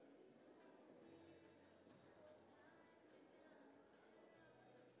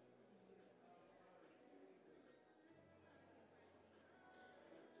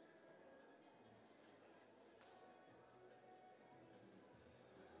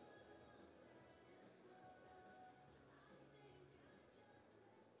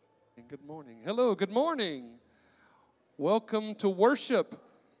Good morning. Hello, good morning. Welcome to worship.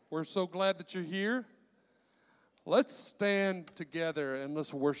 We're so glad that you're here. Let's stand together and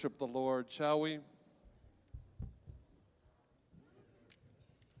let's worship the Lord, shall we?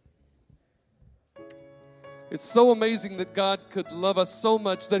 It's so amazing that God could love us so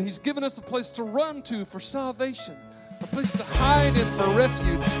much that He's given us a place to run to for salvation, a place to hide in for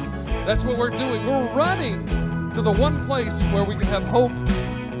refuge. That's what we're doing. We're running to the one place where we can have hope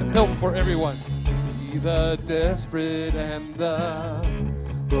and help for everyone. See the desperate and the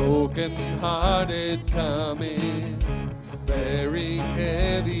broken-hearted coming, bearing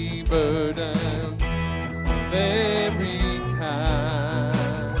heavy burdens of every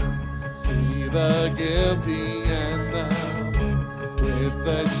kind. See the guilty and the with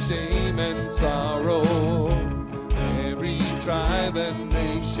the shame and sorrow, every tribe and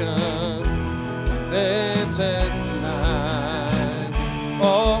nation, endless night.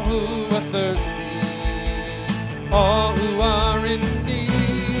 All who are thirsty, all who are in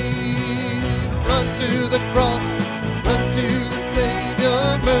need, run to the cross, run to the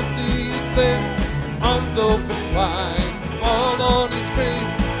Savior. Mercy is there, arms open wide. All on His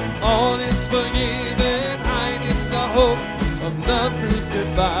grace, all is forgiven. Hide in the hope of love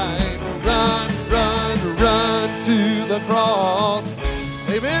crucified. Run, run, run to the cross.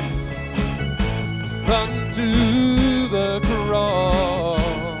 Amen. Run to the cross.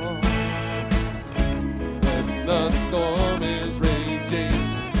 When the storm is raging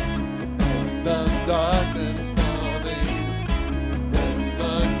and the darkness falling, when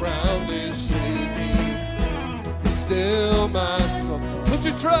the ground is shaking, be still my soul. Put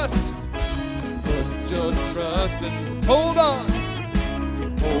your trust and hold on to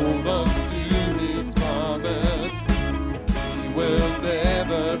His promise. He will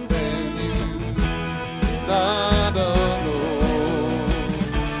never fail you, not alone.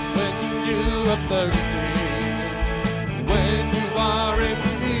 When you are thirsty, when you are in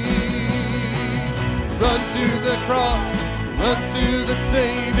need, run to the cross, run to the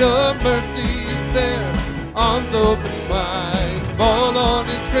Savior. Mercy is there, arms open wide. Fall on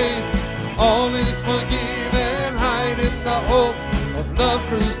His grace, all is forgiven. Hide in the hope of love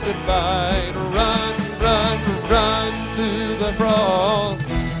crucified. Run, run, run to the cross.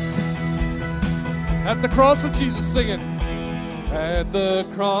 At the cross of Jesus, singing. At the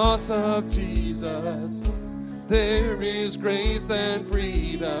cross of Jesus, there is grace and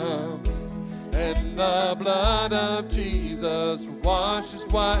freedom, and the blood of Jesus washes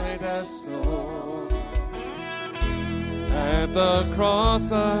white as snow. At the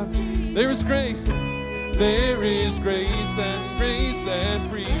cross of Jesus, there is grace and freedom,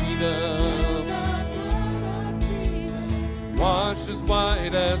 washes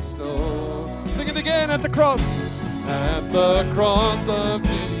white as snow. Sing it again. At the cross. At the cross of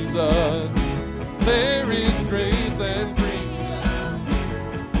Jesus, there is grace and freedom.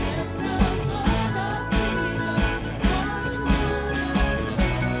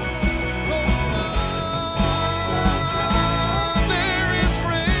 There is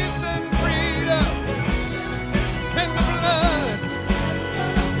grace and freedom in the blood.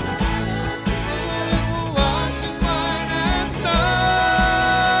 It washes white as snow.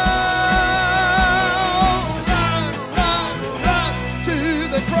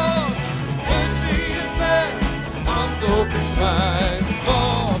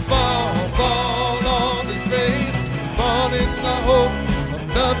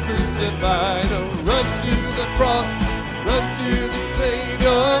 Crucified, run to the cross, run to the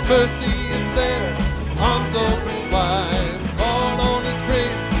Savior. Mercy is there, arms open wide. All on His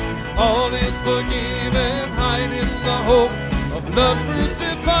grace, all is forgiven. Hide in the hope of love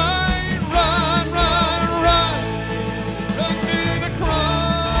crucified. Run, run, run, run to the cross.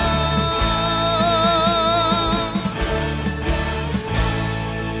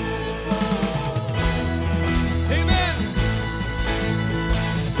 Amen.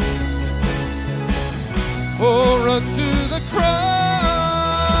 Oh, run to the cross.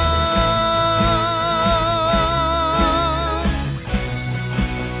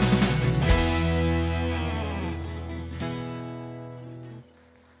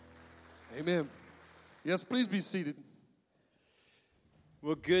 Amen. Yes, please be seated.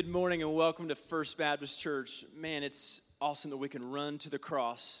 Well, good morning and welcome to First Baptist Church. Man, it's awesome that we can run to the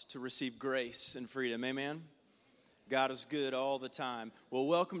cross to receive grace and freedom. Amen. God is good all the time. Well,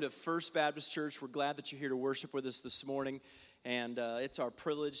 welcome to First Baptist Church. We're glad that you're here to worship with us this morning. And it's our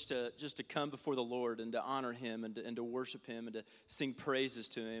privilege to come before the Lord and to honor Him and to worship Him and to sing praises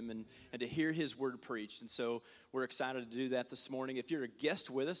to Him and to hear His word preached. And so we're excited to do that this morning. If you're a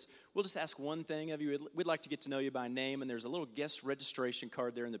guest with us, we'll just ask one thing of you. We'd like to get to know you by name, and there's a little guest registration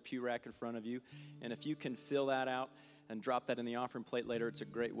card there in the pew rack in front of you. And if you can fill that out and drop that in the offering plate later, it's a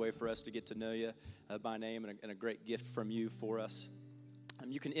great way for us to get to know you by name and a great gift from you for us.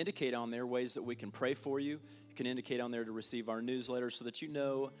 You can indicate on there ways that we can pray for you. You can indicate on there to receive our newsletter so that you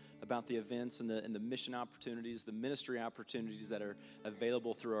know about the events and the mission opportunities, the ministry opportunities that are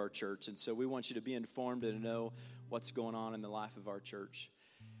available through our church. And so we want you to be informed and to know what's going on in the life of our church.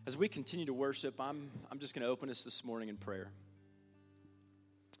 As we continue to worship, I'm just going to open us this morning in prayer.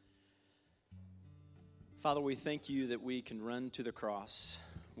 Father, we thank you that we can run to the cross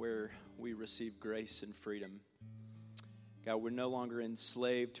where we receive grace and freedom. God, we're no longer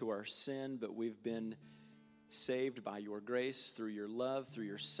enslaved to our sin, but we've been saved by your grace through your love, through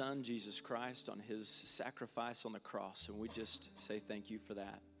your Son, Jesus Christ, on his sacrifice on the cross. And we just say thank you for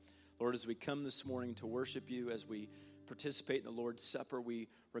that. Lord, as we come this morning to worship you, as we participate in the Lord's Supper, we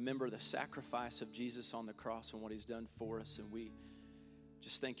remember the sacrifice of Jesus on the cross and what he's done for us. And we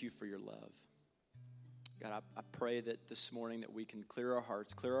just thank you for your love. God, I pray that this morning that we can clear our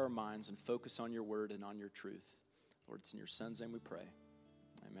hearts, clear our minds, and focus on your word and on your truth. Lord, it's in your Son's name we pray.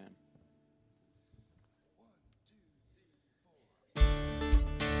 Amen. 1, 2, 3,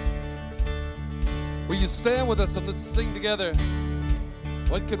 4. Will you stand with us and let's sing together?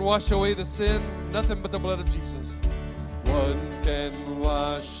 What can wash away the sin? Nothing but the blood of Jesus. What can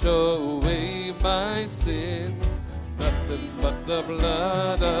wash away my sin? Nothing but the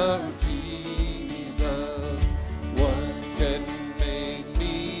blood of Jesus. What can make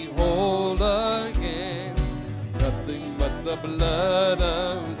me whole again? Nothing but the blood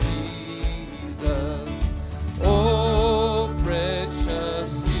of Jesus. Oh,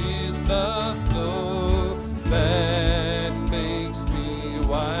 precious is the flow that makes me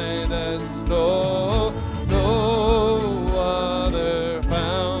white as snow. No other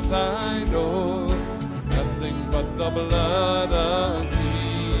fount I know. Nothing but the blood of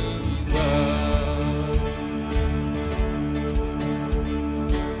Jesus.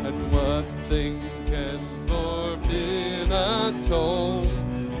 And what thing can atone?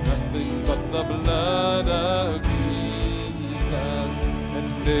 Nothing but the blood of Jesus.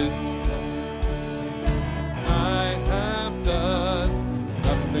 And this I have done,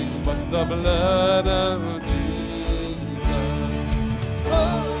 nothing but the blood of Jesus.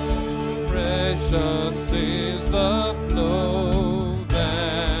 Oh, precious is the flow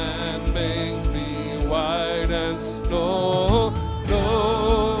that makes me white as snow.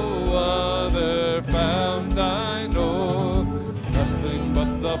 No other fount I know, nothing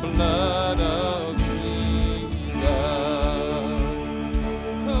but the blood of Jesus.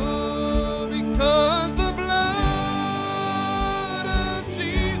 Oh, because the blood of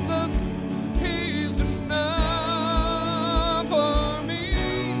Jesus is enough for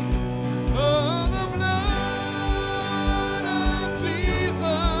me. Oh, the blood of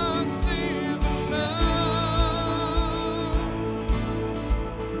Jesus is enough.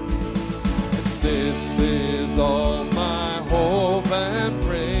 This is all my hope and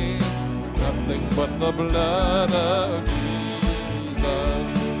praise, nothing but the blood of Jesus.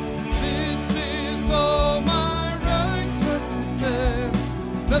 This is all my righteousness,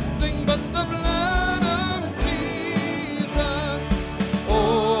 nothing but the blood of Jesus.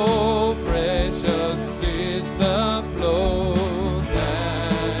 Oh, precious is the flow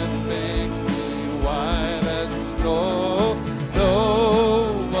that makes me white as snow.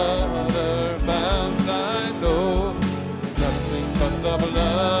 No other fount I know, nothing but the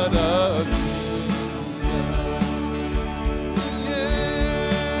blood of Jesus.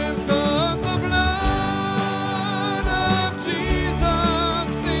 Yeah, 'cause the blood of Jesus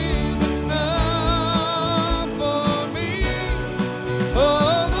is enough for me.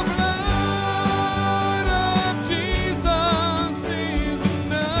 Oh, the blood of Jesus is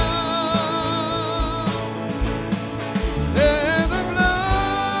enough. Yeah, the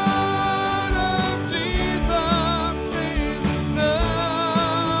blood of Jesus is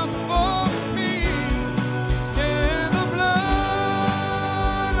enough for me. Yeah, the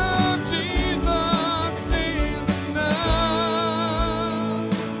blood of Jesus is enough.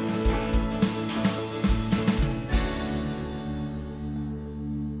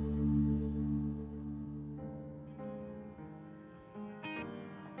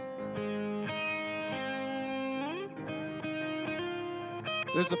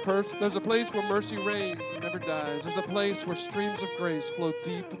 There's a place where mercy reigns and never dies. There's a place where streams of grace flow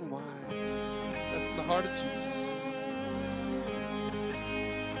deep and wide. That's in the heart of Jesus.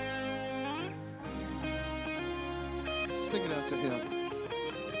 Sing it out to him.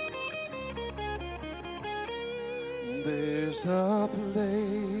 There's a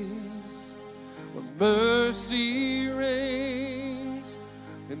place where mercy reigns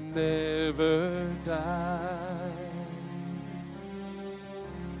and never dies.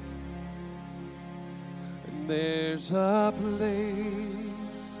 And there's a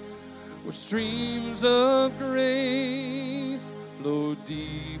place where streams of grace flow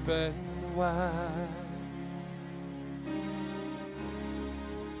deep and wide.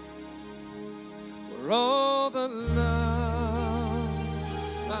 Where all the love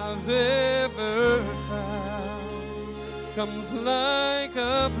I've ever found comes like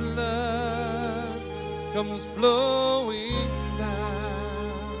a flood, comes flowing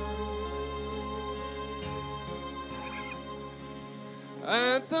down.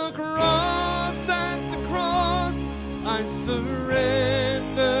 At the cross, I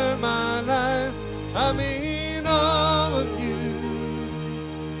surrender my life. I mean all of you.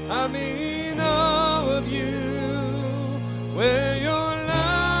 I mean all of you. Where your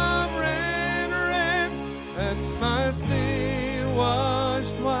love ran red and my sin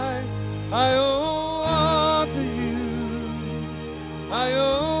washed white. I owe all to you. I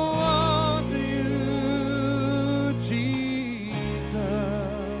owe all to you, Jesus.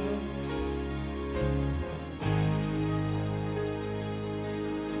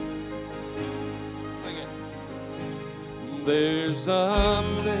 Sing it. There's a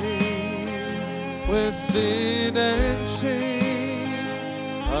place where sin and shame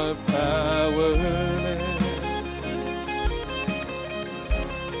are powerless.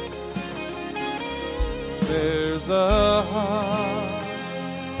 There's a heart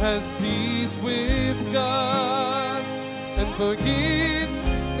has peace with God and forgiveness.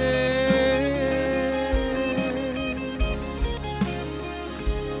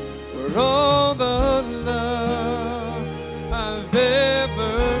 For all the love I've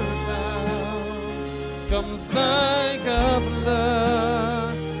ever found comes like a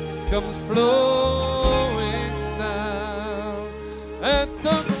flood, comes flowing down. At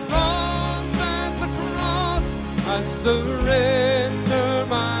the cross, I surrender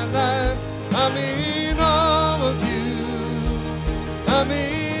my life. I mean all of you. I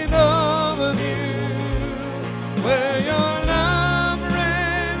mean all of you. Where your love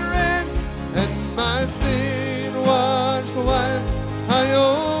ran red and my sin washed white. I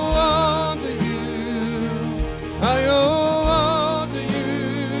owe all to you. I owe all to you.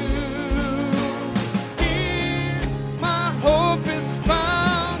 Here my hope is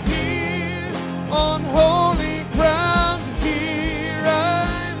found, here on holy ground. Here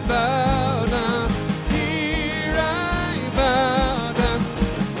I bow down. Here I bow down.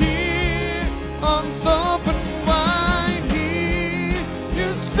 Here on open wine. Here you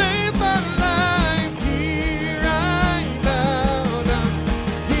saved my life. Here I bow down.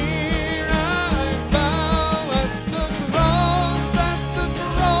 Here I bow at the cross,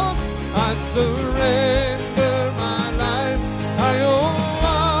 I surrender my life. I owe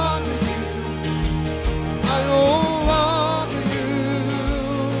all to you. I owe all to you.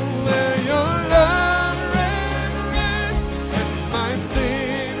 Where your love ran red and my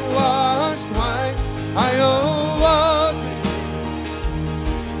sin washed white. I owe all to you.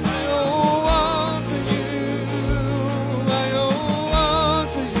 I owe all to you. I owe all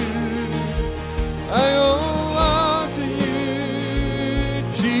to you. I owe all to you,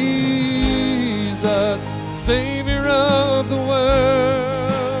 Jesus, Savior of the world.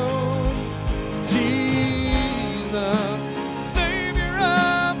 Jesus, Savior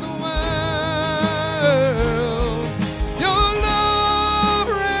of the world. Your love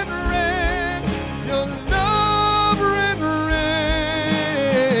ran red. Your love ran red.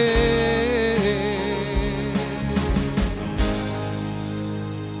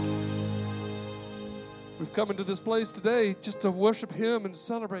 We've come into this place today just to worship Him and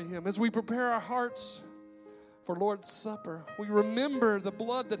celebrate Him. As we prepare our hearts for Lord's Supper, we remember the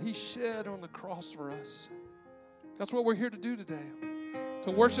blood that He shed on the cross for us. That's what we're here to do today,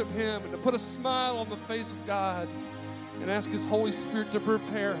 to worship Him and to put a smile on the face of God and ask His Holy Spirit to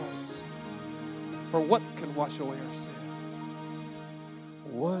prepare us for what can wash away our sins.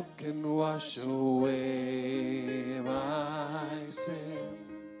 What can wash away my sin?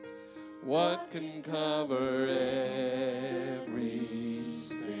 What can cover every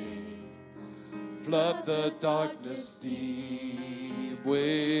stain? Flood the darkness deep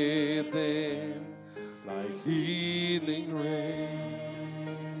within like healing rain.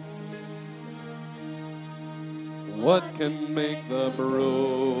 What can make the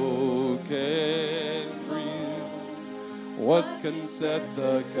broken free? What can set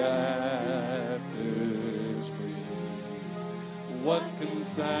the captives free? can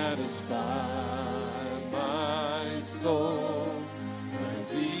satisfy my soul, my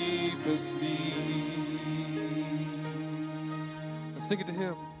deepest need. Let's sing it to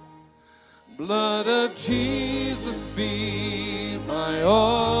Him. Blood of Jesus be my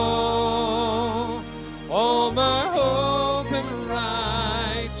all my hope and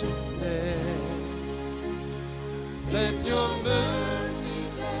righteousness. Let your mercy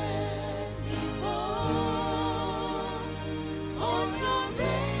let me fall on your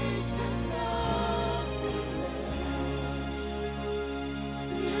grace and loveliness.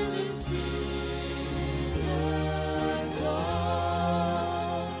 Hear the sinner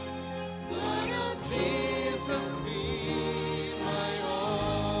call. Blood of Jesus be my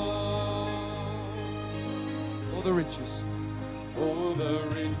all. Oh, the riches. Oh, the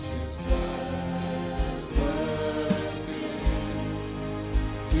riches that was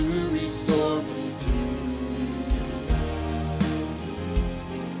to restore me to life.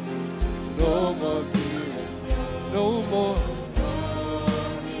 No more fear, no more.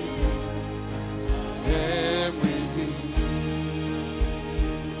 Everything.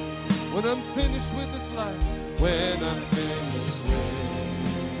 When I'm finished with this life, when I'm finished with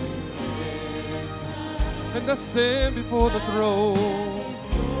this life, and I stand before the throne,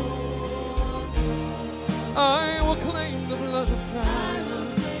 I will claim the blood of Christ.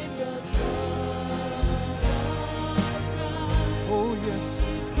 Oh yes,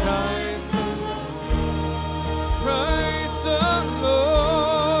 Christ alone, Christ alone.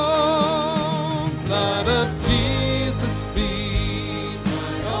 Blood of Jesus be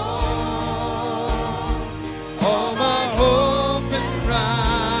my all my hope and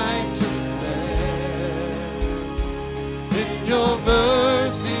righteousness. In your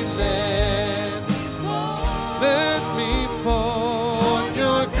mercy let me fall on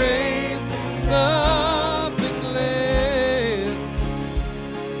your grace and nothing less.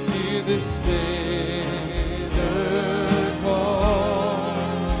 Hear this sinner call.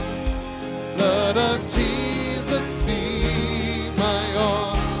 Blood of Jesus be my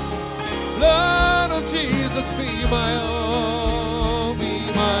all. Blood of Jesus be my all. Be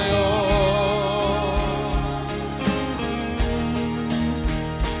my all.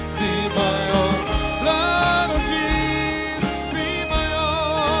 Be my all. Blood of Jesus be my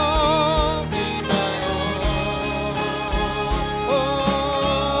all. Be my all. Oh,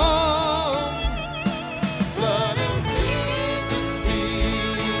 blood of Jesus be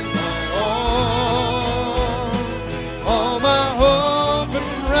my all my hope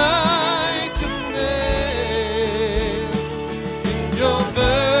and righteousness. In your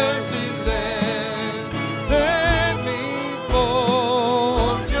mercy let me fall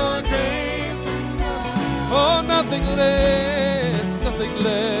on your grace. Oh, nothing less, nothing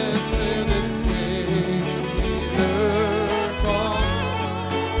less than this sinner call.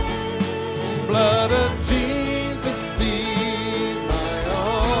 Blood of Jesus be my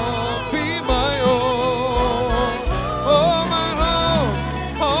all, be my all. Oh, my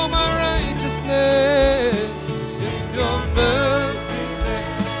hope, all my righteousness. In your mercy,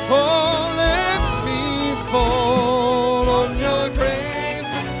 oh, let me fall on your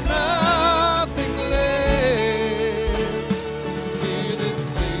grace and nothing less. Hear this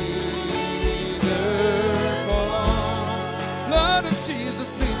sinner call. Blood of Jesus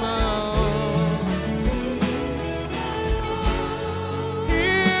be my all.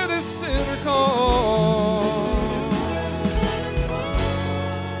 Hear this sinner call.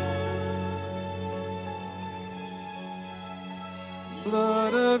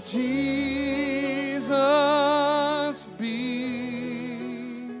 Blood of Jesus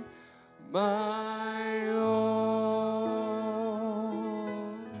be my all.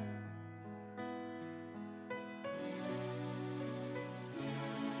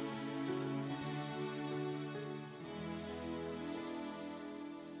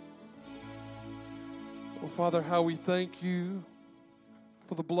 Oh, Father, how we thank you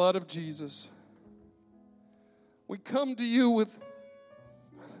for the blood of Jesus. We come to you with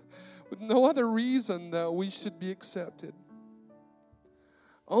no other reason that we should be accepted.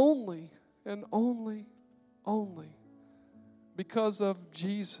 Only and only because of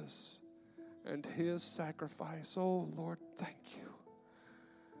Jesus and His sacrifice. Oh, Lord, thank you.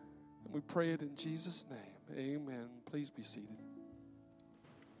 And we pray it in Jesus' name. Amen. Please be seated.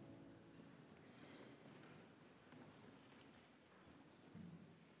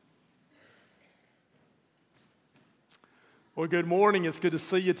 Well, good morning. It's good to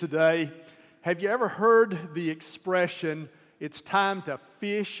see you today. Have you ever heard the expression, it's time to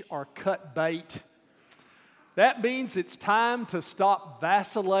fish or cut bait? That means it's time to stop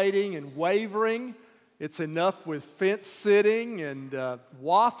vacillating and wavering It's enough with fence sitting and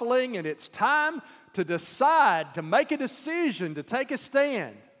waffling, and it's time to decide, to make a decision, to take a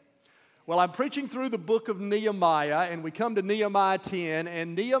stand. Well, I'm preaching through the book of Nehemiah, and we come to Nehemiah 10,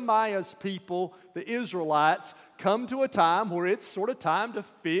 and Nehemiah's people, the Israelites, come to a time where it's sort of time to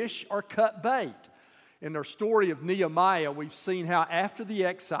fish or cut bait. In our story of Nehemiah, we've seen how after the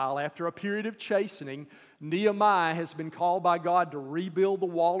exile, after a period of chastening, Nehemiah has been called by God to rebuild the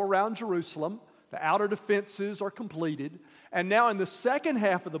wall around Jerusalem. The outer defenses are completed. And now in the second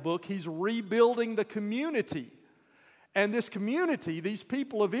half of the book, he's rebuilding the community. And this community, these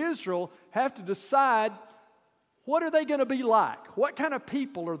people of Israel, have to decide, what are they going to be like? What kind of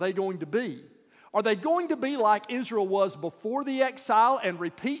people are they going to be? Are they going to be like Israel was before the exile and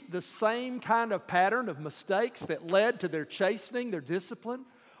repeat the same kind of pattern of mistakes that led to their chastening, their discipline?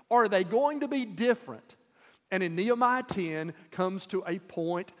 Or are they going to be different? And in Nehemiah 10 comes to a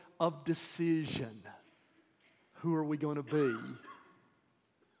point of decision. Who are we going to be?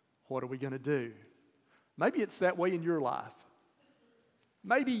 What are we going to do? Maybe it's that way in your life.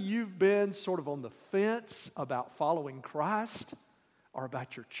 Maybe you've been sort of on the fence about following Christ, or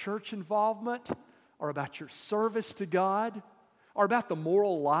about your church involvement, or about your service to God, or about the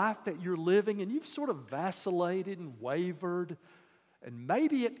moral life that you're living, and you've sort of vacillated and wavered. And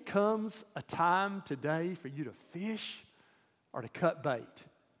maybe it comes a time today for you to fish or to cut bait,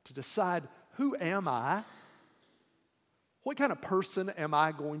 to decide, who am I? What kind of person am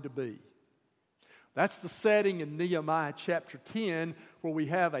I going to be? That's the setting in Nehemiah chapter 10, where we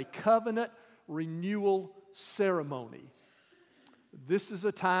have a covenant renewal ceremony. This is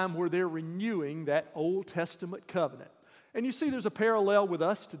a time where they're renewing that Old Testament covenant. And you see there's a parallel with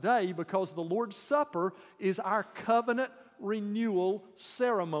us today, because the Lord's Supper is our covenant renewal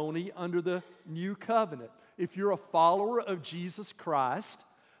ceremony under the new covenant. If you're a follower of Jesus Christ,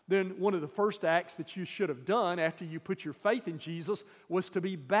 then one of the first acts that you should have done after you put your faith in Jesus was to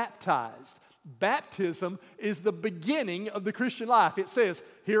be baptized. Baptism is the beginning of the Christian life. It says,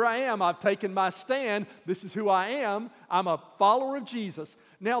 here I am, I've taken my stand, this is who I am, I'm a follower of Jesus.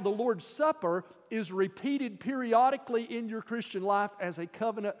 Now the Lord's Supper is repeated periodically in your Christian life as a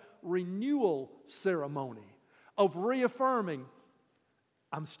covenant renewal ceremony of reaffirming,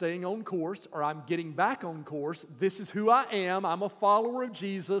 I'm staying on course, or I'm getting back on course. This is who I am. I'm a follower of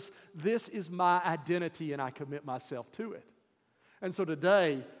Jesus. This is my identity, and I commit myself to it. And so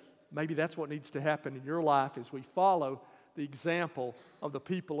today, maybe that's what needs to happen in your life as we follow the example of the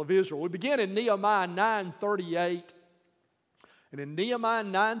people of Israel. We begin in Nehemiah 9:38. And in Nehemiah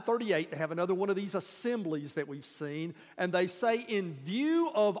 9:38, they have another one of these assemblies that we've seen. And they say, in view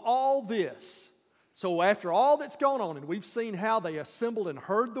of all this, so after all that's gone on, and we've seen how they assembled and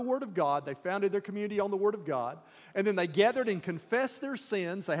heard the Word of God, they founded their community on the Word of God, and then they gathered and confessed their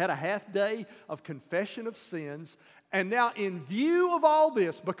sins. They had a half day of confession of sins. And now in view of all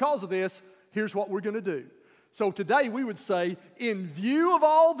this, because of this, here's what we're going to do. So today we would say, in view of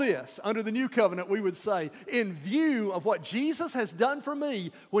all this, under the new covenant, we would say, in view of what Jesus has done for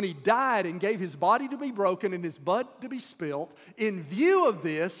me when He died and gave His body to be broken and His blood to be spilt, in view of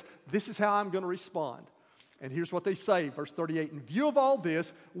this, this is how I'm going to respond. And here's what they say, verse 38, in view of all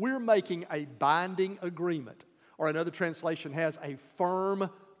this, we're making a binding agreement. Or another translation has a firm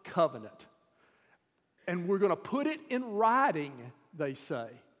covenant. And we're going to put it in writing, they say.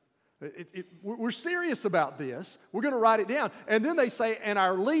 We're serious about this. We're going to write it down. And then they say, and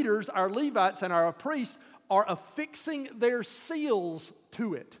our leaders, our Levites, and our priests are affixing their seals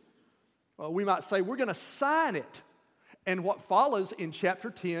to it. Well, we might say, we're going to sign it. And what follows in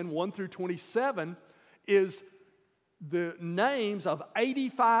chapter 10, 1 through 27, is the names of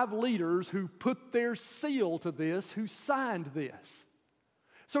 85 leaders who put their seal to this, who signed this.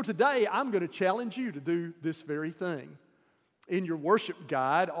 So today, I'm going to challenge you to do this very thing. In your worship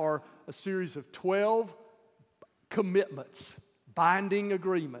guide are a series of 12 commitments, binding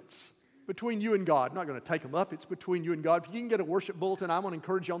agreements between you and God. I'm not going to take them up. It's between you and God. If you can get a worship bulletin, I'm going to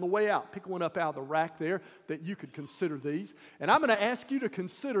encourage you on the way out. Pick one up out of the rack there that you could consider these. And I'm going to ask you to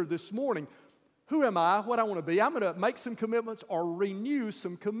consider this morning, who am I, what I want to be. I'm going to make some commitments or renew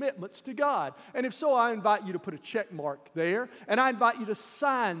some commitments to God. And if so, I invite you to put a check mark there, and I invite you to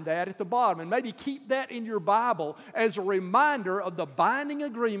sign that at the bottom, and maybe keep that in your Bible as a reminder of the binding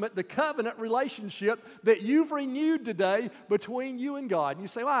agreement, the covenant relationship that you've renewed today between you and God. And you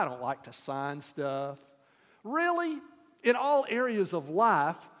say, well, I don't like to sign stuff. Really? In all areas of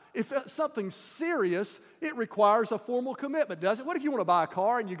life, if something's serious, it requires a formal commitment, does it? What if you want to buy a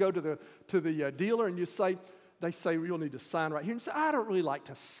car and you go to the dealer and you say, they say, well, you'll need to sign right here. And say, I don't really like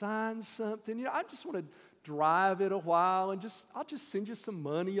to sign something. You know, I just want to drive it a while and I'll just send you some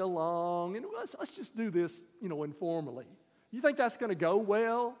money along. And let's just do this, you know, informally. You think that's going to go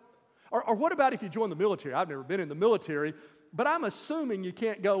well? Or what about if you join the military? I've never been in the military, but I'm assuming you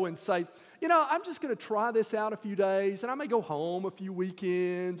can't go and say, you know, I'm just going to try this out a few days, and I may go home a few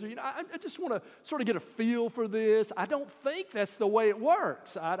weekends. Or, you know, I just want to sort of get a feel for this. I don't think that's the way it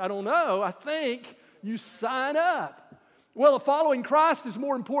works. I don't know. I think you sign up. Well, if following Christ is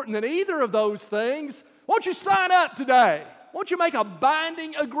more important than either of those things, won't you sign up today? Won't you make a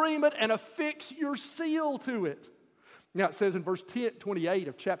binding agreement and affix your seal to it? Now, it says in verse 28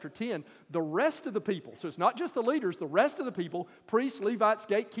 of chapter 10, the rest of the people, so it's not just the leaders, the rest of the people, priests, Levites,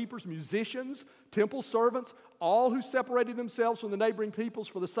 gatekeepers, musicians, temple servants, all who separated themselves from the neighboring peoples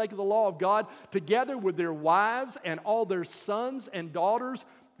for the sake of the law of God, together with their wives and all their sons and daughters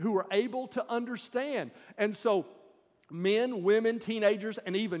who were able to understand. And so, men, women, teenagers,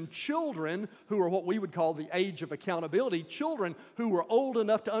 and even children who are what we would call the age of accountability, children who were old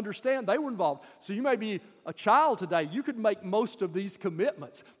enough to understand, they were involved. So you may be a child today. You could make most of these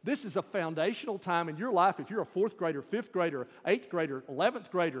commitments. This is a foundational time in your life. If you're a 4th grader, 5th grader, 8th grader, 11th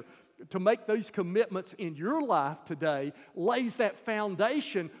grader, to make those commitments in your life today lays that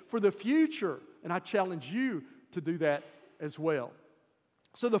foundation for the future. And I challenge you to do that as well.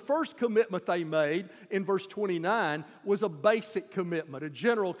 So the first commitment they made in verse 29 was a basic commitment, a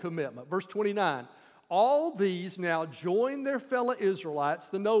general commitment. Verse 29, all these now join their fellow Israelites,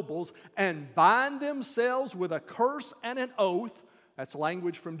 the nobles, and bind themselves with a curse and an oath. That's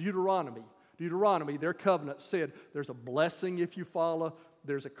language from Deuteronomy. Deuteronomy, their covenant said there's a blessing if you follow,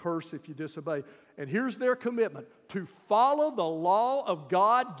 there's a curse if you disobey. And here's their commitment, to follow the law of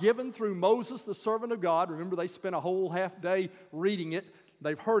God given through Moses, the servant of God. Remember, they spent a whole half day reading it.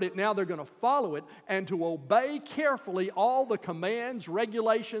 They've heard it, now they're going to follow it, and to obey carefully all the commands,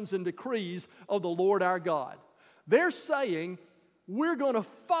 regulations, and decrees of the Lord our God. They're saying, we're going to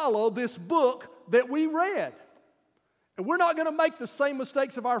follow this book that we read. And we're not going to make the same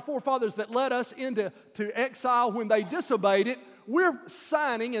mistakes of our forefathers that led us into exile when they disobeyed it. We're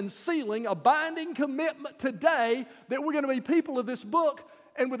signing and sealing a binding commitment today that we're going to be people of this book,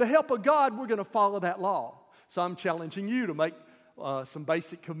 and with the help of God, we're going to follow that law. So I'm challenging you to make some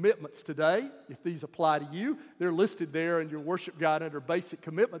basic commitments today. If these apply to you, they're listed there in your worship guide under basic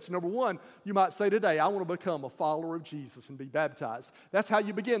commitments. Number one, you might say today, I want to become a follower of Jesus and be baptized. That's how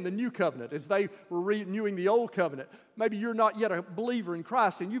you begin the new covenant. As they were renewing the old covenant, maybe you're not yet a believer in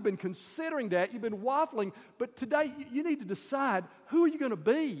Christ and you've been considering that, you've been waffling, but today you need to decide, who are you going to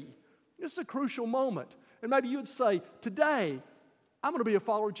be? This is a crucial moment. And maybe you would say, today, I'm going to be a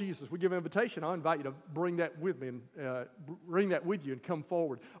follower of Jesus. We give an invitation. I'll invite you to bring that with me and bring that with you and come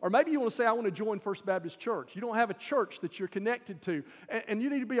forward. Or maybe you want to say, I want to join First Baptist Church. You don't have a church that you're connected to, and you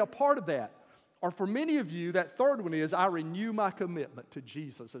need to be a part of that. Or for many of you, that third one is, I renew my commitment to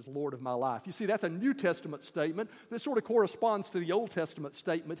Jesus as Lord of my life. You see, that's a New Testament statement that sort of corresponds to the Old Testament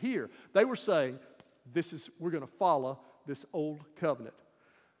statement here. They were saying, we're going to follow this old covenant.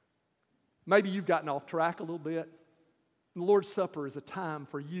 Maybe you've gotten off track a little bit. The Lord's Supper is a time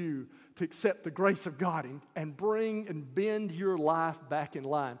for you to accept the grace of God and bring and bend your life back in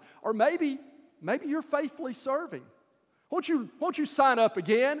line. Or maybe you're faithfully serving. Won't you sign up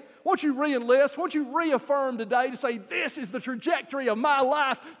again? Won't you re-enlist? Won't you reaffirm today to say, this is the trajectory of my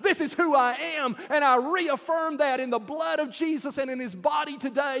life. This is who I am. And I reaffirm that in the blood of Jesus and in His body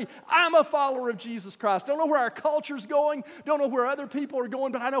today. I'm a follower of Jesus Christ. Don't know where our culture's going. Don't know where other people are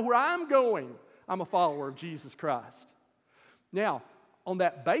going, but I know where I'm going. I'm a follower of Jesus Christ. Now, on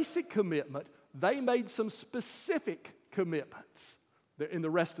that basic commitment, they made some specific commitments in the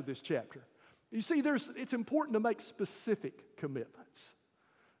rest of this chapter. You see, it's important to make specific commitments.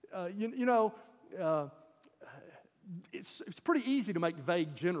 It's pretty easy to make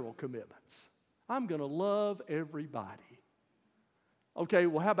vague general commitments. I'm going to love everybody. Okay,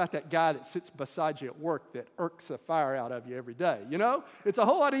 well, how about that guy that sits beside you at work that irks the fire out of you every day? You know, it's a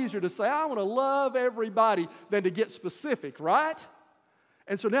whole lot easier to say, I want to love everybody than to get specific, right?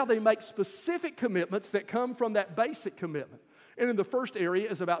 And so now they make specific commitments that come from that basic commitment. And in the first area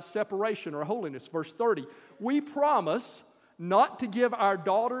is about separation or holiness. Verse 30, we promise not to give our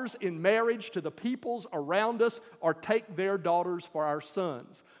daughters in marriage to the peoples around us or take their daughters for our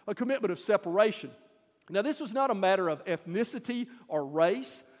sons. A commitment of separation. Now, this was not a matter of ethnicity or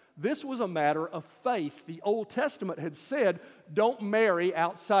race. This was a matter of faith. The Old Testament had said, don't marry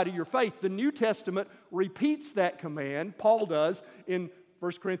outside of your faith. The New Testament repeats that command. Paul does in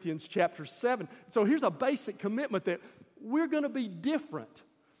 1 Corinthians chapter 7. So here's a basic commitment that we're going to be different.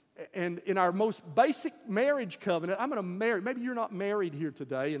 And in our most basic marriage covenant, I'm going to marry. Maybe you're not married here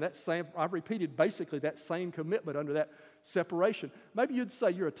today, and I've repeated basically that same commitment under that separation. Maybe you'd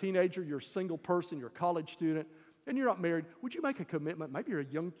say you're a teenager, you're a single person, you're a college student, and you're not married. Would you make a commitment? Maybe you're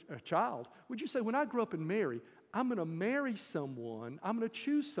a child. Would you say, when I grow up and marry, I'm going to marry someone, I'm going to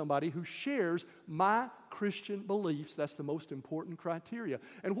choose somebody who shares my Christian beliefs. That's the most important criteria.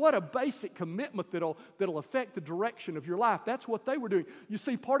 And what a basic commitment that'll affect the direction of your life. That's what they were doing. You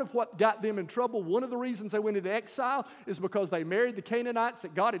see, part of what got them in trouble, one of the reasons they went into exile is because they married the Canaanites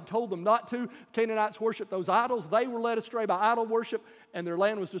that God had told them not to. Canaanites worshiped those idols. They were led astray by idol worship, and their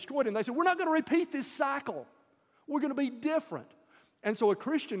land was destroyed. And they said, we're not going to repeat this cycle. We're going to be different. And so a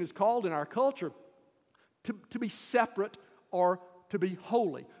Christian is called in our culture to be separate or to be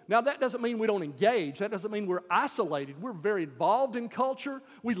holy. Now, that doesn't mean we don't engage. That doesn't mean we're isolated. We're very involved in culture.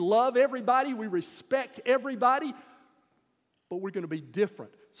 We love everybody. We respect everybody. But we're going to be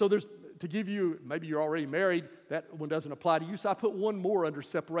different. So to give you, maybe you're already married, that one doesn't apply to you. So I put one more under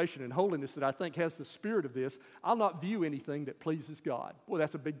separation and holiness that I think has the spirit of this. I'll not view anything that pleases God. Well,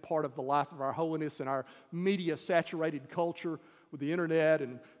 that's a big part of the life of our holiness and our media-saturated culture with the internet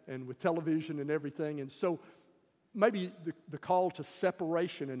and with television and everything. And so maybe the call to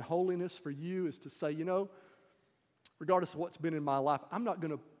separation and holiness for you is to say, regardless of what's been in my life, I'm not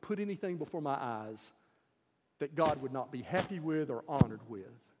going to put anything before my eyes that God would not be happy with or honored with.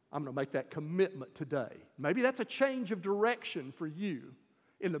 I'm going to make that commitment today. Maybe that's a change of direction for you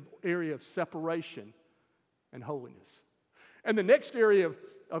in the area of separation and holiness. And the next area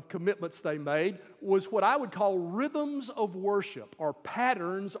of commitments they made was what I would call rhythms of worship, or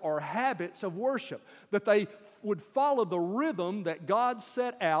patterns or habits of worship, that they would follow the rhythm that God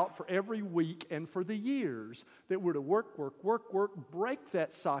set out for every week and for the years, that we're to work, break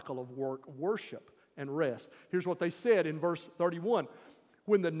that cycle of work, worship, and rest. Here's what they said in verse 31.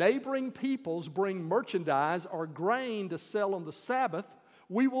 When the neighboring peoples bring merchandise or grain to sell on the Sabbath,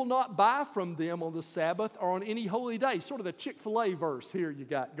 we will not buy from them on the Sabbath or on any holy day. Sort of the Chick-fil-A verse here you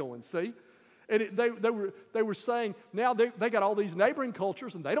got going, see? And they were saying, now they got all these neighboring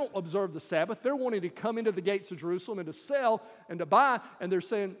cultures and they don't observe the Sabbath. They're wanting to come into the gates of Jerusalem and to sell and to buy. And they're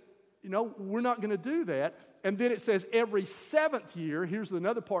saying, we're not going to do that. And then it says every seventh year, here's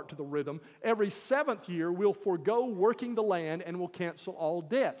another part to the rhythm, every seventh year we'll forego working the land and we'll cancel all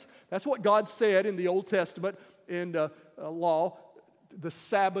debts. That's what God said in the Old Testament in law, the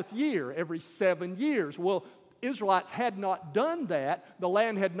Sabbath year, every 7 years. Well, Israelites had not done that. The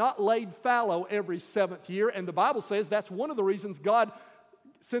land had not laid fallow every seventh year, and the Bible says that's one of the reasons God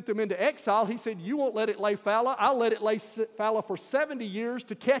sent them into exile. He said, you won't let it lay fallow. I'll let it lay fallow for 70 years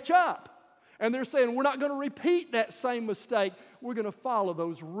to catch up. And they're saying, we're not going to repeat that same mistake. We're going to follow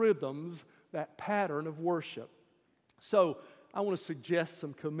those rhythms, that pattern of worship. So I want to suggest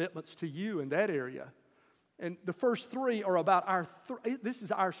some commitments to you in that area. And the first three are about this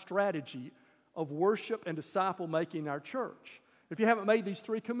is our strategy of worship and disciple making in our church. If you haven't made these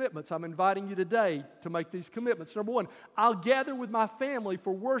three commitments, I'm inviting you today to make these commitments. Number one, I'll gather with my family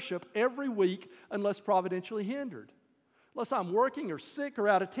for worship every week unless providentially hindered. Unless I'm working or sick or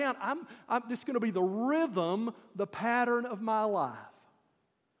out of town, it's going to be the rhythm, the pattern of my life.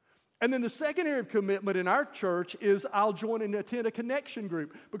 And then the second area of commitment in our church is I'll join and attend a connection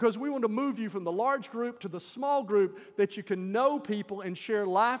group, because we want to move you from the large group to the small group that you can know people and share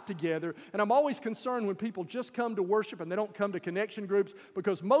life together. And I'm always concerned when people just come to worship and they don't come to connection groups,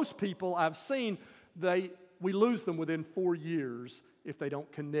 because most people I've seen, we lose them within 4 years if they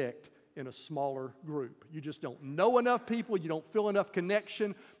don't connect in a smaller group. You just don't know enough people, you don't feel enough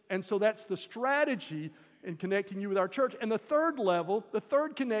connection, and so that's the strategy in connecting you with our church. And the third level, the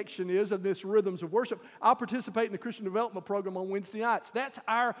third connection is of this rhythms of worship. I'll participate in the Christian Development Program on Wednesday nights. That's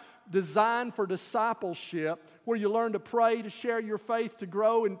our design for discipleship, where you learn to pray, to share your faith, to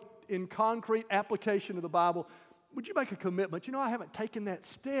grow in concrete application of the Bible. Would you make a commitment? I haven't taken that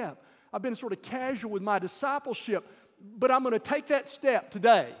step. I've been sort of casual with my discipleship, but I'm going to take that step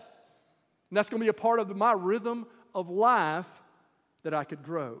today. And that's going to be a part of my rhythm of life that I could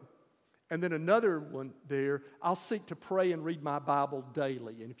grow. And then another one there, I'll seek to pray and read my Bible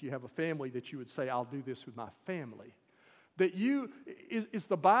daily. And if you have a family, that you would say, I'll do this with my family. That is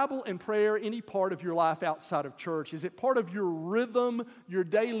the Bible and prayer any part of your life outside of church? Is it part of your rhythm, your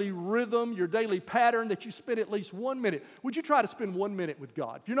daily pattern, that you spend at least 1 minute? Would you try to spend 1 minute with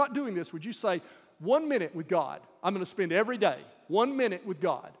God? If you're not doing this, would you say, 1 minute with God? I'm going to spend every day 1 minute with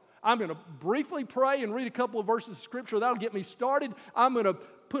God. I'm going to briefly pray and read a couple of verses of Scripture. That'll get me started. I'm going to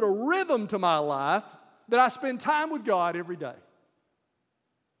put a rhythm to my life that I spend time with God every day.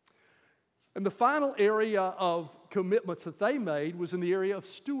 And the final area of commitments that they made was in the area of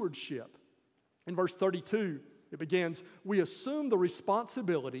stewardship. In verse 32, it begins, "We assume the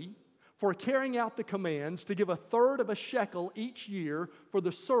responsibility for carrying out the commands to give 1/3 of a shekel each year for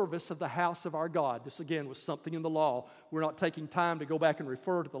the service of the house of our God." This again was something in the law. We're not taking time to go back and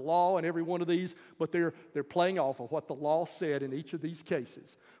refer to the law in every one of these, but they're playing off of what the law said in each of these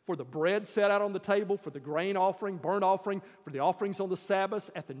cases. For the bread set out on the table, for the grain offering, burnt offering, for the offerings on the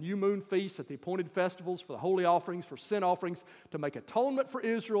Sabbaths, at the new moon feasts, at the appointed festivals, for the holy offerings, for sin offerings, to make atonement for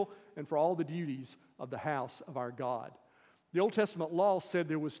Israel, and for all the duties of the house of our God. The Old Testament law said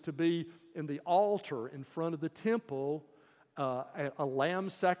there was to be in the altar in front of the temple a lamb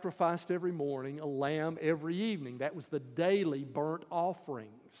sacrificed every morning, a lamb every evening. That was the daily burnt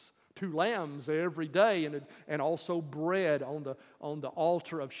offerings. 2 lambs every day, and also bread on the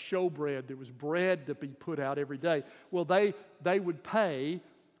altar of showbread. There was bread to be put out every day. Well, they would pay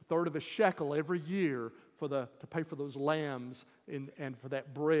 1/3 of a shekel every year to pay for those lambs and for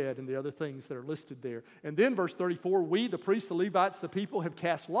that bread and the other things that are listed there. And then verse 34, "We, the priests, the Levites, the people, have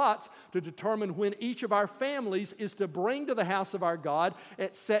cast lots to determine when each of our families is to bring to the house of our God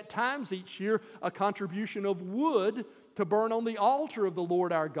at set times each year a contribution of wood to burn on the altar of the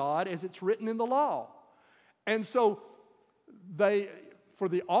Lord our God, as it's written in the law." And so for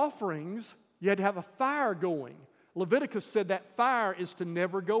the offerings, you had to have a fire going. Leviticus said that fire is to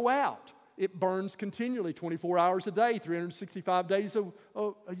never go out. It burns continually, 24 hours a day, 365 days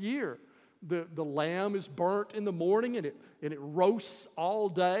a year. The lamb is burnt in the morning, and it roasts all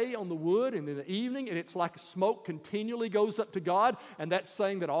day on the wood, and in the evening, and it's like smoke continually goes up to God, and that's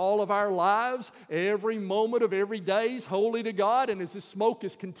saying that all of our lives, every moment of every day is holy to God, and as this smoke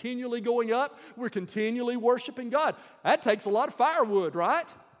is continually going up, we're continually worshiping God. That takes a lot of firewood,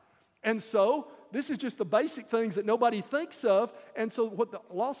 right? And so this is just the basic things that nobody thinks of. And so what the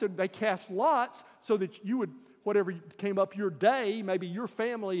law said, they cast lots so that you would, whatever came up your day, maybe your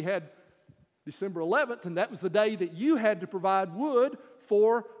family had December 11th, and that was the day that you had to provide wood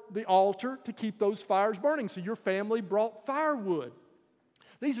for the altar to keep those fires burning. So your family brought firewood.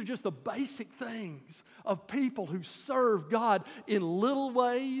 These are just the basic things of people who serve God in little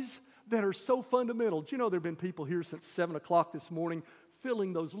ways that are so fundamental. Do you know there have been people here since 7 o'clock this morning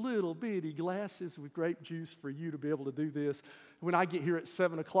filling those little bitty glasses with grape juice for you to be able to do this. When I get here at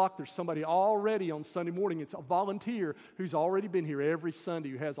 7 o'clock, there's somebody already on Sunday morning. It's a volunteer who's already been here every Sunday,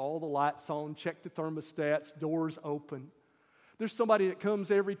 who has all the lights on, check the thermostats, doors open. There's somebody that comes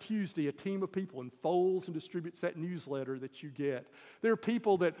every Tuesday, a team of people, and folds and distributes that newsletter that you get. There are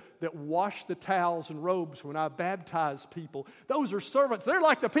people that wash the towels and robes when I baptize people. Those are servants. They're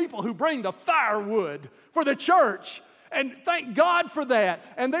like the people who bring the firewood for the church. And thank God for that.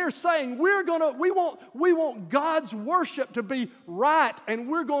 And they're saying we want God's worship to be right, and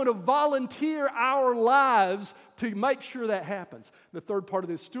we're going to volunteer our lives to make sure that happens. The third part of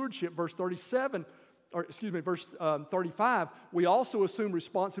this stewardship, verse 35, we also assume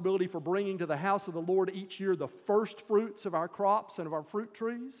responsibility for bringing to the house of the Lord each year the first fruits of our crops and of our fruit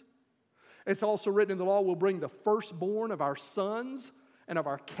trees. It's also written in the law, we'll bring the firstborn of our sons and of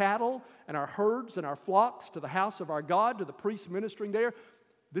our cattle and our herds and our flocks to the house of our God, to the priests ministering there.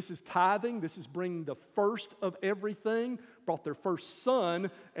 This is tithing. This is bringing the first of everything. Brought their first son,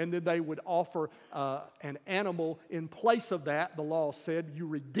 and then they would offer an animal in place of that. The law said you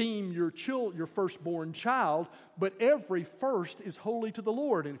redeem your firstborn child, but every first is holy to the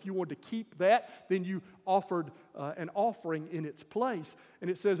Lord. And if you wanted to keep that, then you offered an offering in its place.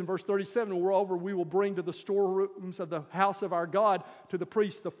 And it says in verse 37, moreover, we will bring to the storerooms of the house of our God, to the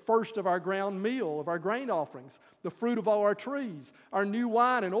priests, the first of our ground meal, of our grain offerings, the fruit of all our trees, our new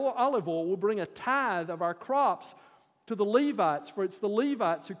wine and olive oil. We'll bring a tithe of our crops to the Levites, for it's the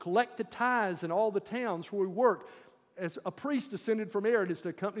Levites who collect the tithes in all the towns where we work. As a priest descended from Aaron is to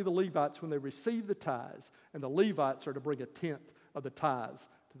accompany the Levites when they receive the tithes, and the Levites are to bring 1/10 of the tithes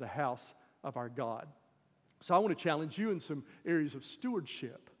to the house of our God. So I want to challenge you in some areas of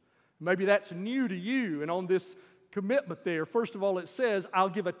stewardship. Maybe that's new to you, and on this commitment there, first of all, it says, I'll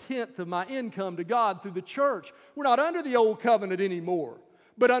give 1/10 of my income to God through the church. We're not under the old covenant anymore.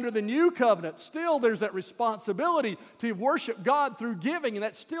 But under the new covenant, still there's that responsibility to worship God through giving, and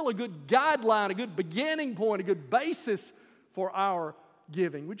that's still a good guideline, a good beginning point, a good basis for our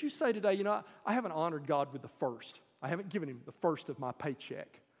giving. Would you say today, I haven't honored God with the first. I haven't given Him the first of my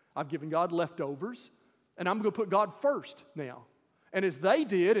paycheck. I've given God leftovers, and I'm going to put God first now. And as they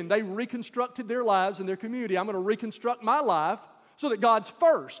did, and they reconstructed their lives and their community, I'm going to reconstruct my life so that God's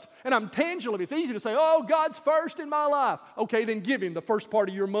first. And I'm tangible. It's easy to say, oh, God's first in my life. Okay, then give Him the first part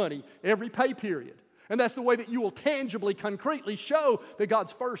of your money every pay period. And that's the way that you will tangibly, concretely show that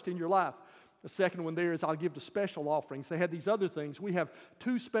God's first in your life. The second one there is I'll give to special offerings. They had these other things. We have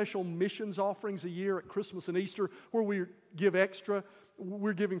 2 special missions offerings a year at Christmas and Easter where we give extra.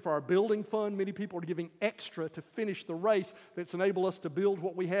 We're giving for our building fund. Many people are giving extra to finish the race that's enabled us to build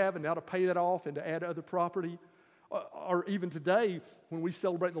what we have and now to pay that off and to add other property. Or even today, when we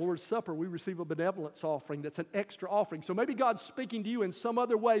celebrate the Lord's Supper, we receive a benevolence offering that's an extra offering. So maybe God's speaking to you in some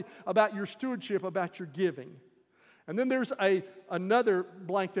other way about your stewardship, about your giving. And then there's another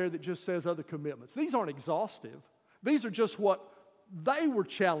blank there that just says other commitments. These aren't exhaustive. These are just what they were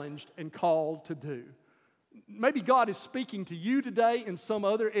challenged and called to do. Maybe God is speaking to you today in some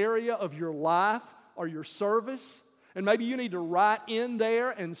other area of your life or your service. And maybe you need to write in there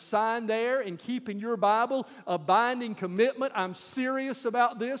and sign there and keep in your Bible a binding commitment. I'm serious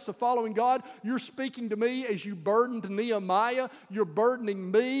about this, of following God. You're speaking to me as you burdened Nehemiah. You're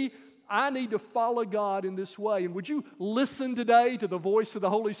burdening me. I need to follow God in this way. And would you listen today to the voice of the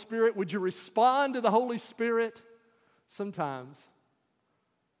Holy Spirit? Would you respond to the Holy Spirit? Sometimes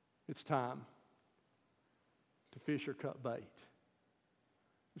it's time to fish or cut bait.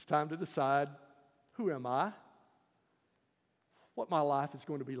 It's time to decide, who am I? What my life is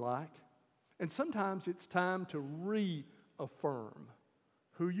going to be like. And sometimes it's time to reaffirm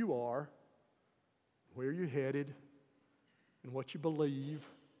who you are, where you're headed, and what you believe,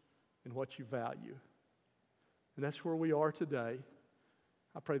 and what you value. And that's where we are today.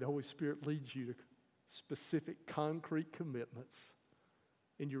 I pray the Holy Spirit leads you to specific, concrete commitments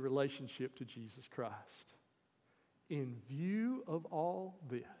in your relationship to Jesus Christ. In view of all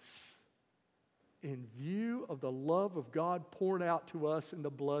this, in view of the love of God poured out to us in the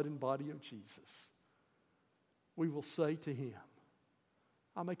blood and body of Jesus, we will say to Him,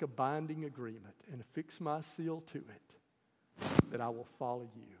 I make a binding agreement and affix my seal to it that I will follow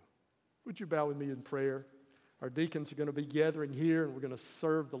you. Would you bow with me in prayer? Our deacons are going to be gathering here and we're going to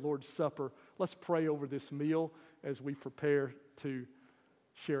serve the Lord's Supper. Let's pray over this meal as we prepare to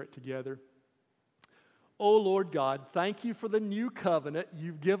share it together. Oh Lord God, thank you for the new covenant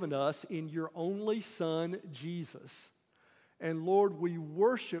you've given us in your only Son, Jesus. And Lord, we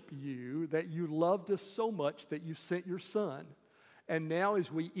worship you that you loved us so much that you sent your Son. And now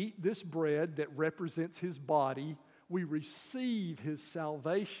as we eat this bread that represents his body, we receive his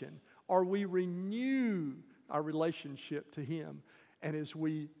salvation, or we renew our relationship to him. And as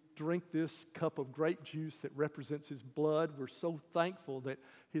we drink this cup of grape juice that represents his blood, we're so thankful that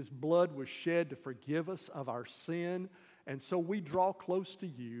his blood was shed to forgive us of our sin. And so we draw close to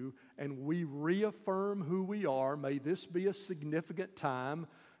you and we reaffirm who we are. May this be a significant time.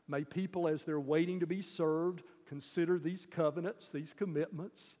 May people, as they're waiting to be served, consider these covenants, these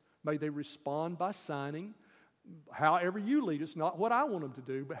commitments. May they respond by signing. However you lead us, not what I want them to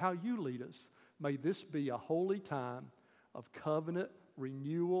do, but how you lead us. May this be a holy time of covenant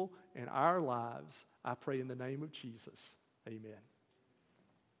renewal in our lives. I pray in the name of Jesus. Amen.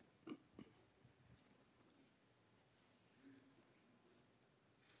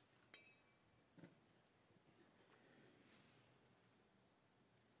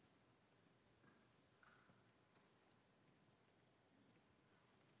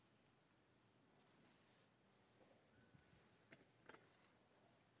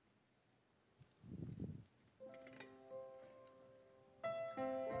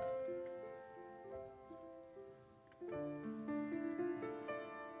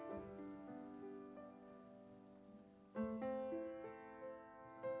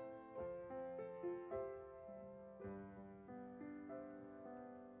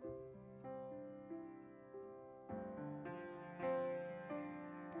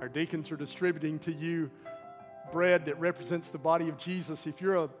 Our deacons are distributing to you bread that represents the body of Jesus. If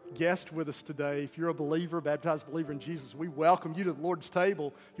you're a guest with us today, if you're a believer, baptized believer in Jesus, we welcome you to the Lord's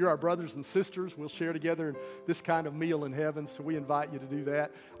table. You're our brothers and sisters. We'll share together in this kind of meal in heaven, so we invite you to do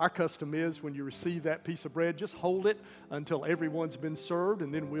that. Our custom is when you receive that piece of bread, just hold it until everyone's been served,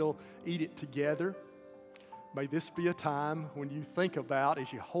 and then we'll eat it together. May this be a time when you think about,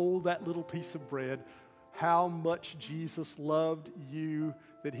 as you hold that little piece of bread, how much Jesus loved you,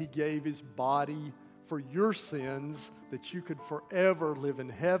 that he gave his body for your sins, that you could forever live in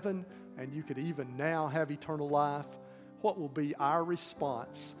heaven and you could even now have eternal life. What will be our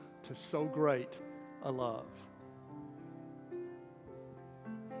response to so great a love?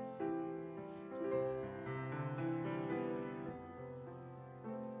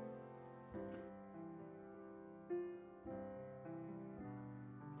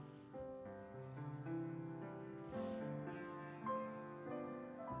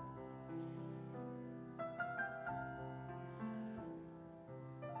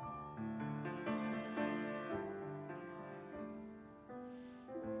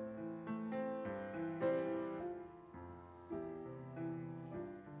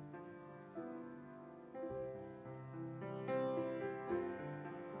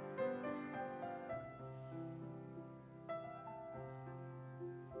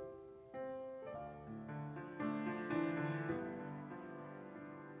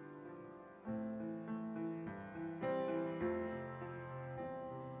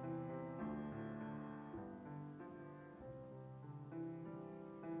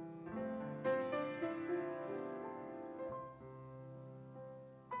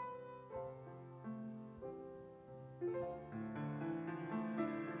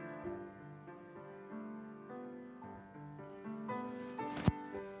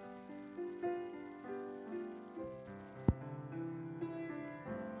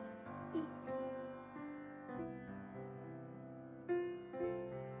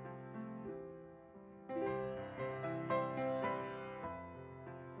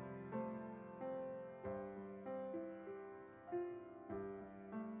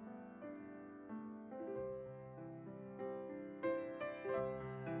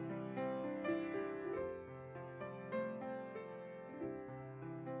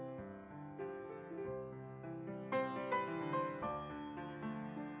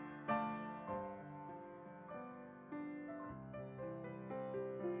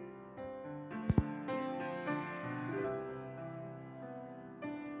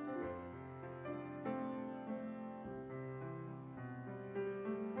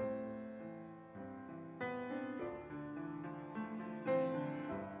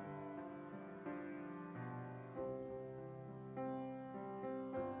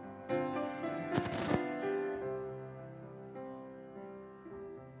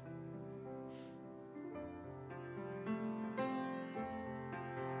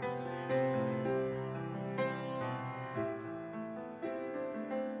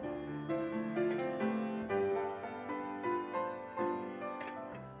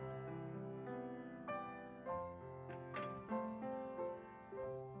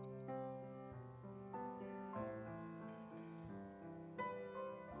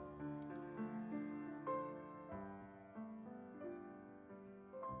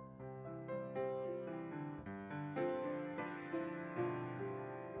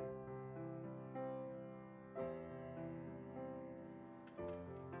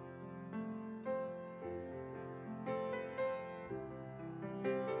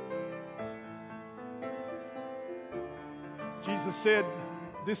 Jesus said,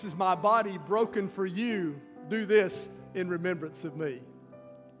 "This is my body broken for you. Do this in remembrance of me."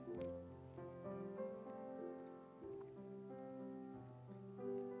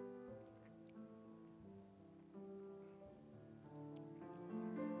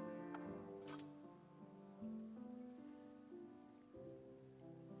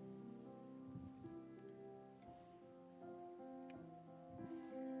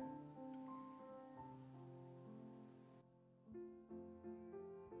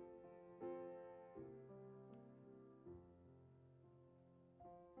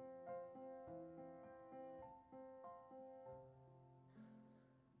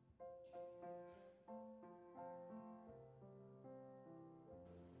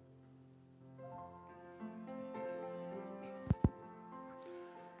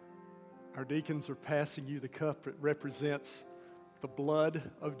 Our deacons are passing you the cup that represents the blood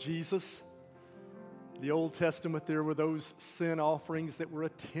of Jesus. The Old Testament, there were those sin offerings that were a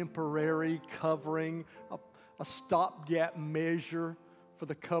temporary covering, a stopgap measure for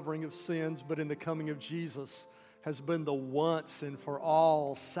the covering of sins. But in the coming of Jesus has been the once and for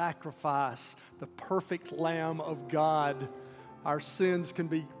all sacrifice, the perfect Lamb of God. Our sins can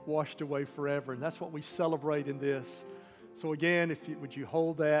be washed away forever, and that's what we celebrate in this. So again, would you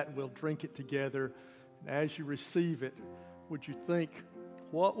hold that, and we'll drink it together. And as you receive it, would you think,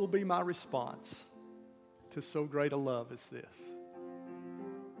 what will be my response to so great a love as this?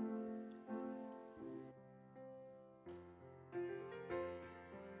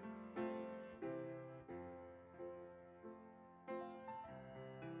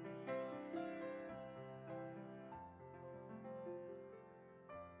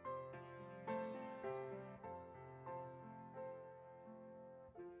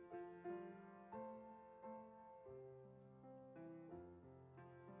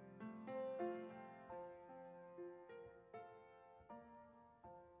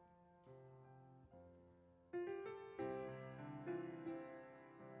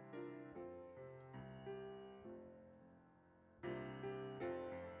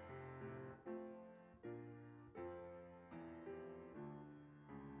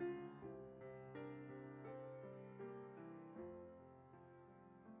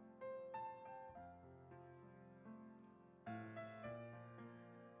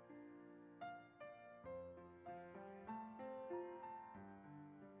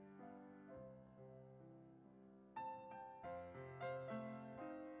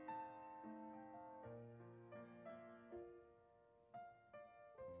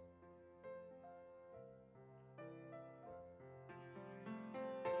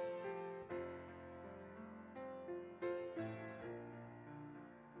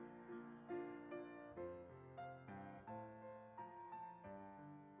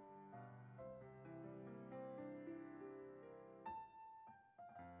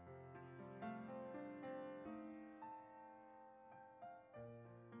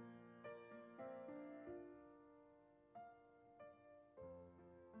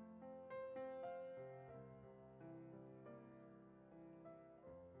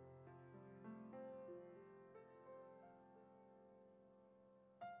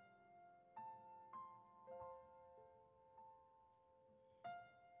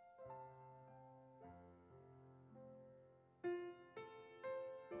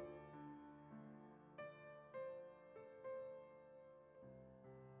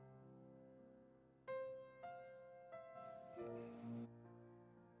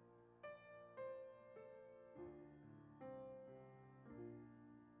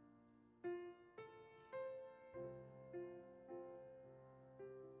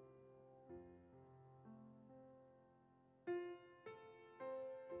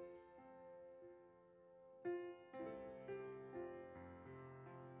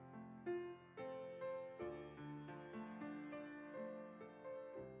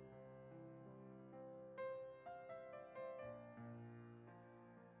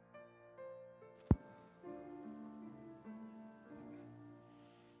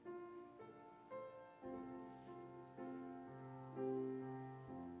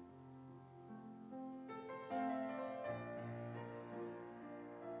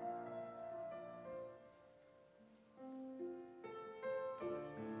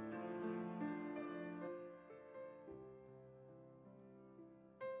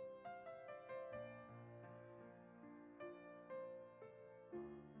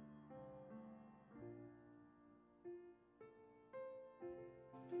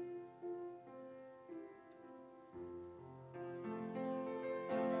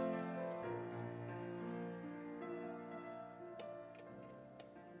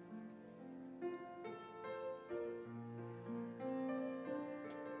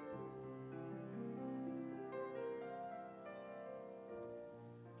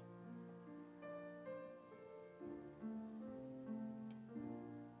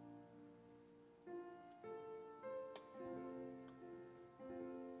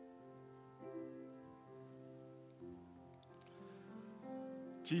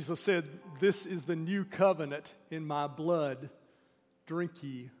 Jesus said, "This is the new covenant in my blood. Drink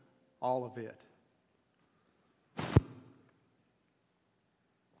ye all of it."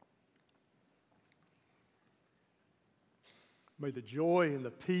 May the joy and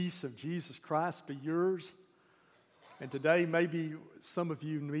the peace of Jesus Christ be yours. And today, maybe some of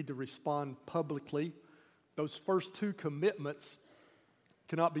you need to respond publicly. Those first two commitments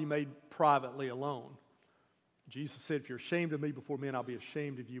cannot be made privately alone. Jesus said, "If you're ashamed of me before men, I'll be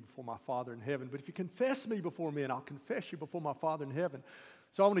ashamed of you before my Father in heaven. But if you confess me before men, I'll confess you before my Father in heaven."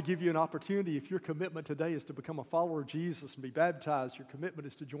 So I want to give you an opportunity. If your commitment today is to become a follower of Jesus and be baptized, your commitment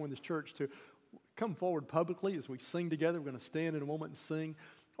is to join this church, to come forward publicly as we sing together. We're going to stand in a moment and sing.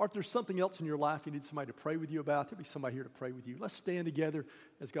 Or if there's something else in your life you need somebody to pray with you about, there'll be somebody here to pray with you. Let's stand together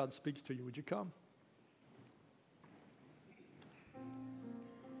as God speaks to you. Would you come?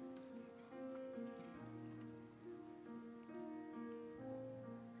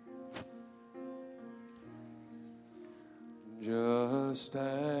 Just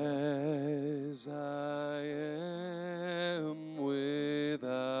as I am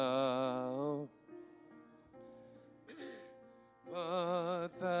without, but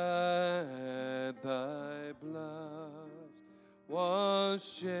that thy blood was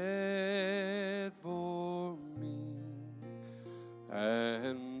shed for me,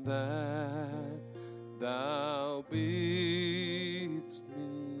 and that thou bidst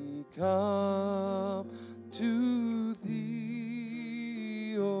me come to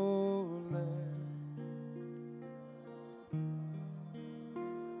thee, O Lamb.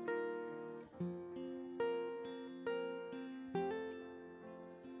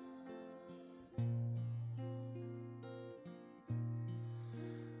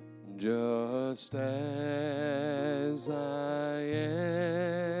 Just as I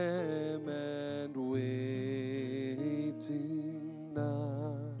am and waiting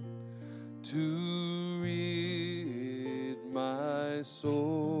not to rid my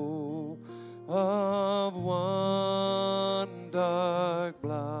soul of one dark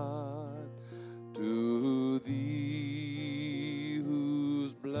blot, to thee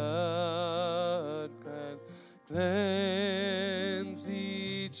whose blood can cleanse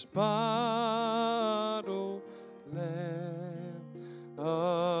each spot, O Lamb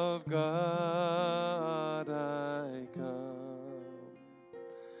of God, I come.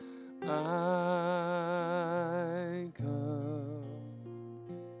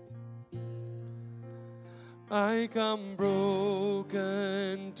 I come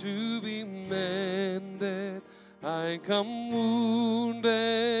broken to be mended. I come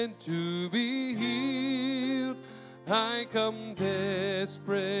wounded to be healed. I come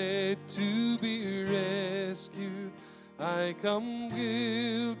desperate to be rescued. I come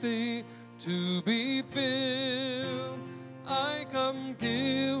guilty to be filled. I come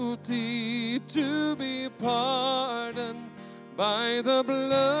guilty to be pardoned by the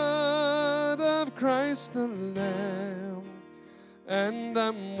blood of Christ the Lamb. And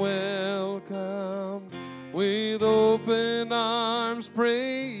I'm welcomed with open arms,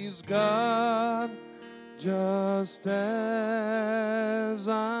 praise God, just as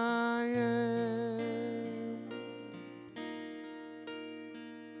I am.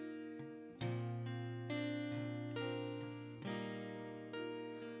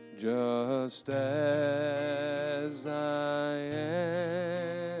 Just as I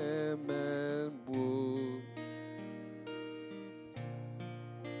am and would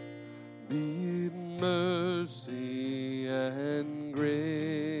be in mercy and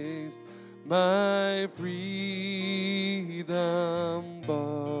grace, my freedom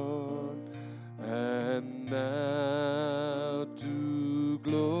bought, and now to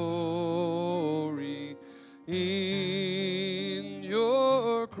glory in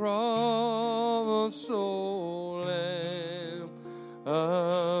your cross, O Lamb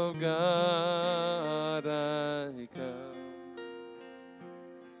of God, I come.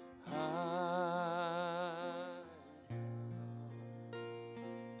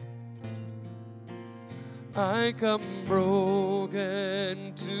 I come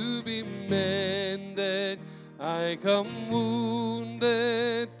broken to be mended. I come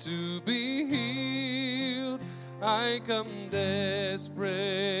wounded to be healed. I come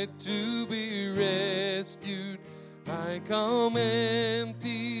desperate to be rescued. I come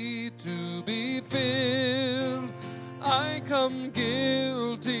empty to be filled. I come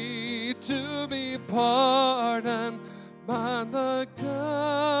guilty to be pardoned by the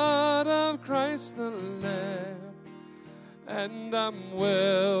God of Christ the Lamb. And I'm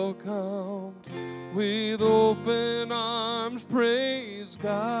welcomed with open arms, praise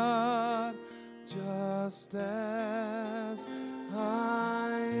God, just as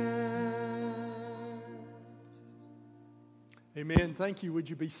I Amen. Thank you. Would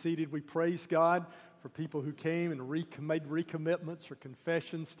you be seated? We praise God for people who came and made recommitments or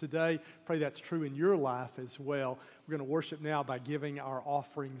confessions today. Pray that's true in your life as well. We're going to worship now by giving our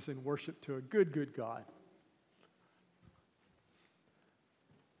offerings in worship to a good, good God.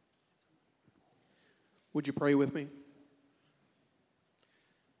 Would you pray with me?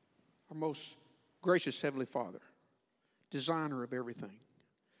 Our most gracious Heavenly Father, designer of everything,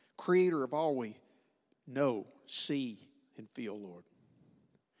 creator of all we know, see, and feel, Lord.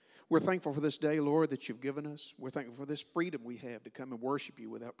 We're thankful for this day, Lord, that you've given us. We're thankful for this freedom we have to come and worship you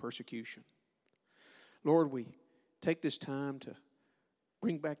without persecution. Lord, we take this time to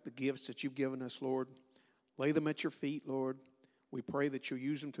bring back the gifts that you've given us, Lord. Lay them at your feet, Lord. We pray that you'll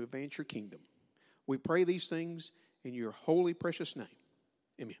use them to advance your kingdom. We pray these things in your holy, precious name.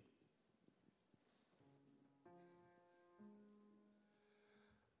 Amen.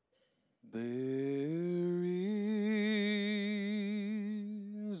 There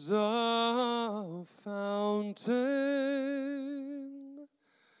is a fountain,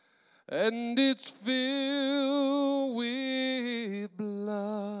 and it's filled with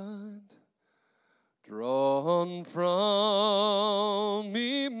blood, drawn from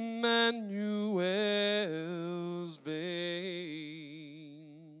Emmanuel's veins,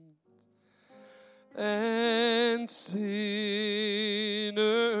 and sinners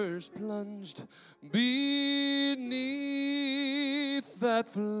plunged beneath that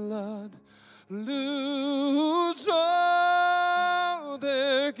flood lose all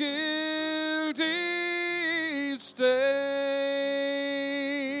their guilty stains,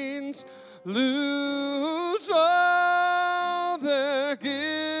 lose all their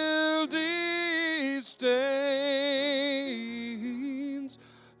guilty stains,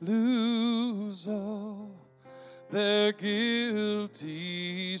 lose all their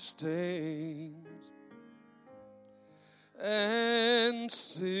guilty stains, and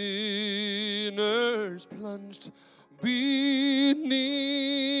sinners plunged beneath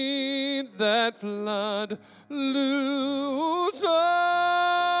that flood lose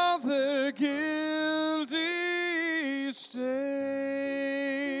all their guilty stains.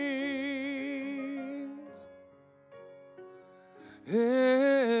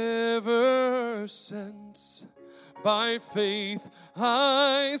 Ever since by faith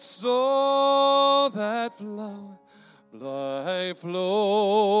I saw that flow, thy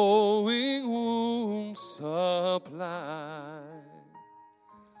flowing womb supply,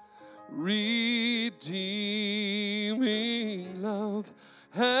 redeeming love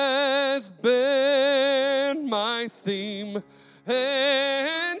has been my theme,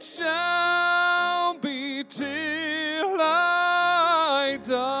 and shall be till I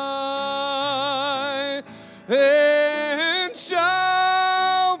die, and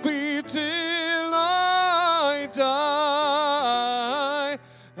shall be till I die,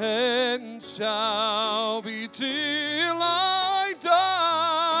 and shall be till I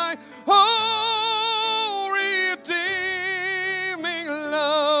die. Oh, redeeming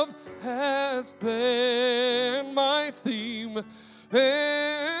love has been my theme,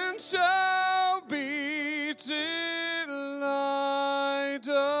 and shall be till I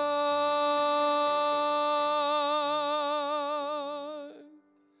die.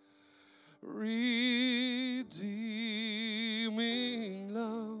 Redeeming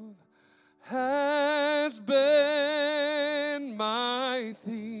love has been my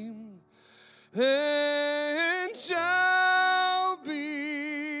theme, and shall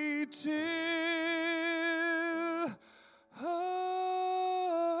be till I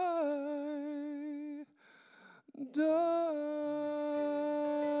die.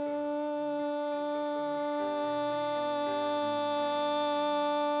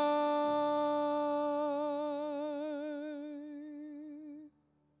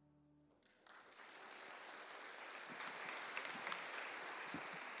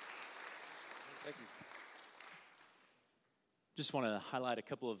 Thank you. Just want to highlight a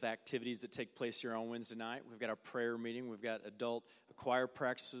couple of activities that take place here on Wednesday night. We've got our prayer meeting. We've got adult choir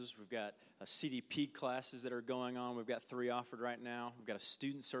practices. We've got CDP classes that are going on. We've got 3 offered right now. We've got a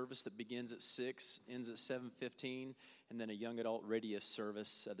student service that begins at 6, ends at 7:15, and then a young adult radio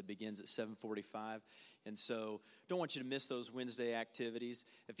service that begins at 7:45. And so don't want you to miss those Wednesday activities.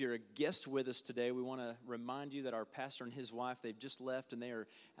 If you're a guest with us today, we want to remind you that our pastor and his wife, they've just left, and they are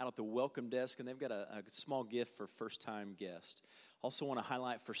out at the welcome desk, and they've got a small gift for first-time guests. Also want to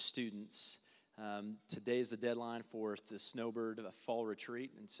highlight for students, today is the deadline for the Snowbird Fall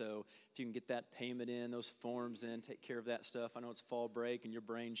Retreat, and so if you can get that payment in, those forms in, take care of that stuff. I know it's fall break and your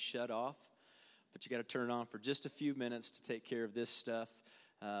brain's shut off, but you got to turn it on for just a few minutes to take care of this stuff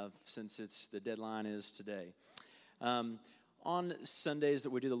since the deadline is today. On Sundays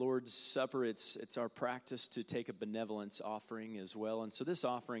that we do the Lord's Supper, it's our practice to take a benevolence offering as well. And so this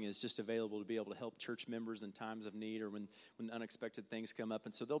offering is just available to be able to help church members in times of need or when unexpected things come up.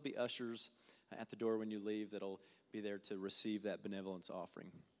 And so there'll be ushers at the door when you leave that'll be there to receive that benevolence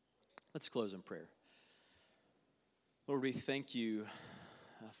offering. Let's close in prayer. Lord, we thank you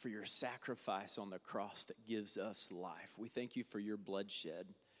for your sacrifice on the cross that gives us life. We thank you for your bloodshed.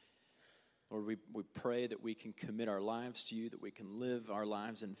 Lord, we pray that we can commit our lives to you, that we can live our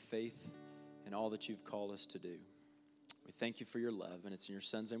lives in faith in all that you've called us to do. We thank you for your love, and it's in your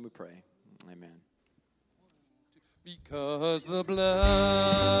Son's name we pray. Amen. Because the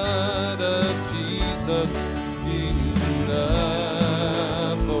blood of Jesus is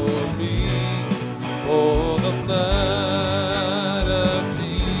enough for me. Oh, the blood